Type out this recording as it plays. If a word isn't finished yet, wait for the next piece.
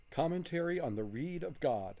Commentary on the Reed of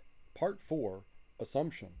God, Part 4,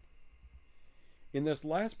 Assumption. In this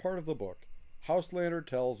last part of the book, Houselander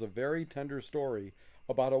tells a very tender story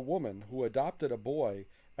about a woman who adopted a boy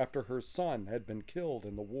after her son had been killed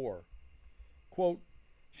in the war. Quote,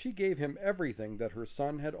 "She gave him everything that her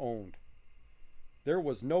son had owned. There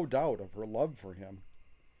was no doubt of her love for him.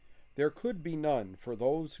 There could be none for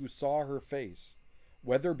those who saw her face,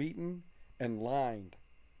 weather-beaten and lined,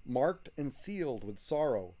 marked and sealed with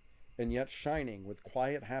sorrow, and yet shining with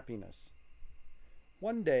quiet happiness.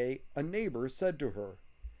 One day a neighbor said to her,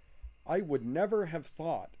 'I would never have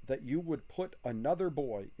thought that you would put another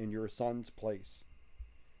boy in your son's place.'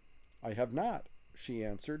 'I have not,' she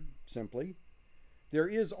answered simply. 'There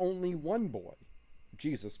is only one boy,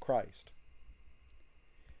 Jesus Christ.'"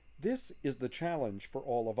 This is the challenge for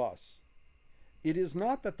all of us. It is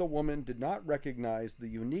not that the woman did not recognize the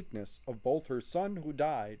uniqueness of both her son who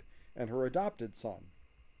died and her adopted son.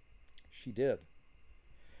 She did.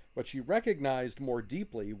 But she recognized more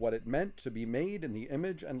deeply what it meant to be made in the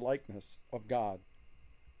image and likeness of God.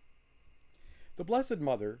 The Blessed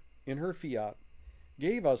Mother, in her fiat,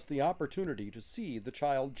 gave us the opportunity to see the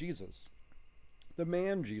child Jesus, the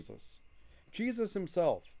man Jesus, Jesus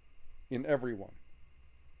himself, in everyone.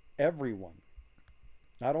 Everyone.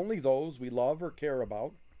 Not only those we love or care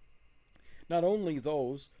about, not only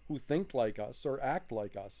those who think like us or act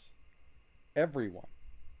like us, everyone.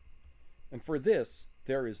 And for this,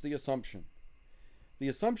 there is the assumption. The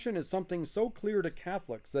assumption is something so clear to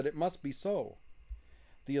Catholics that it must be so.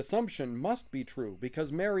 The assumption must be true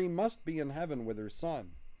because Mary must be in heaven with her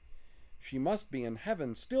son. She must be in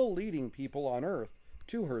heaven still leading people on earth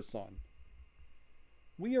to her son.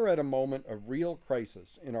 We are at a moment of real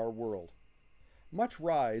crisis in our world. Much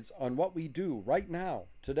rides on what we do right now,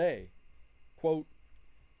 today. Quote,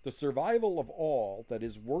 "The survival of all that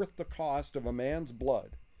is worth the cost of a man's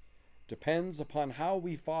blood depends upon how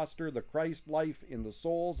we foster the Christ life in the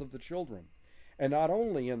souls of the children, and not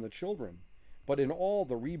only in the children, but in all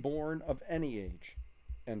the reborn of any age."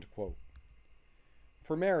 End quote.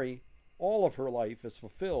 For Mary, all of her life is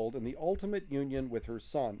fulfilled in the ultimate union with her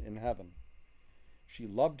Son in heaven. She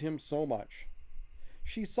loved him so much.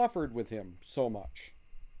 She suffered with him so much.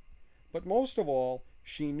 But most of all,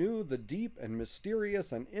 she knew the deep and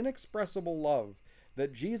mysterious and inexpressible love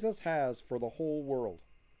that Jesus has for the whole world.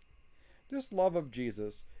 This love of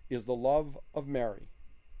Jesus is the love of Mary,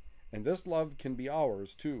 and this love can be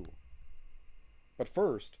ours too. But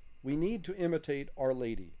first, we need to imitate Our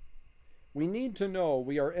Lady. We need to know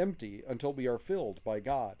we are empty until we are filled by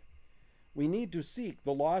God. We need to seek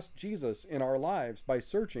the lost Jesus in our lives by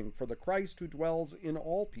searching for the Christ who dwells in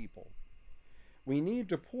all people. We need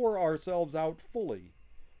to pour ourselves out fully,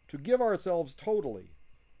 to give ourselves totally,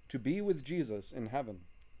 to be with Jesus in heaven.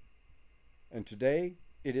 And today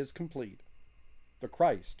it is complete. The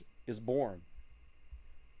Christ is born.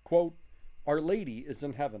 Quote, "Our Lady is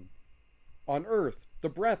in heaven. On earth, the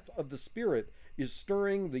breath of the Spirit is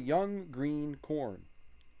stirring the young green corn.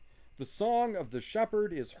 The song of the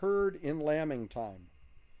shepherd is heard in lambing time.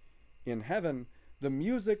 In heaven, the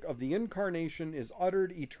music of the Incarnation is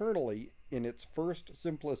uttered eternally in its first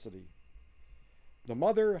simplicity. The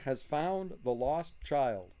mother has found the lost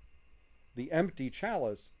child. The empty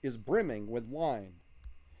chalice is brimming with wine.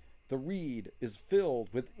 The reed is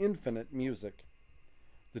filled with infinite music.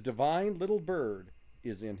 The divine little bird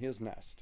is in his nest."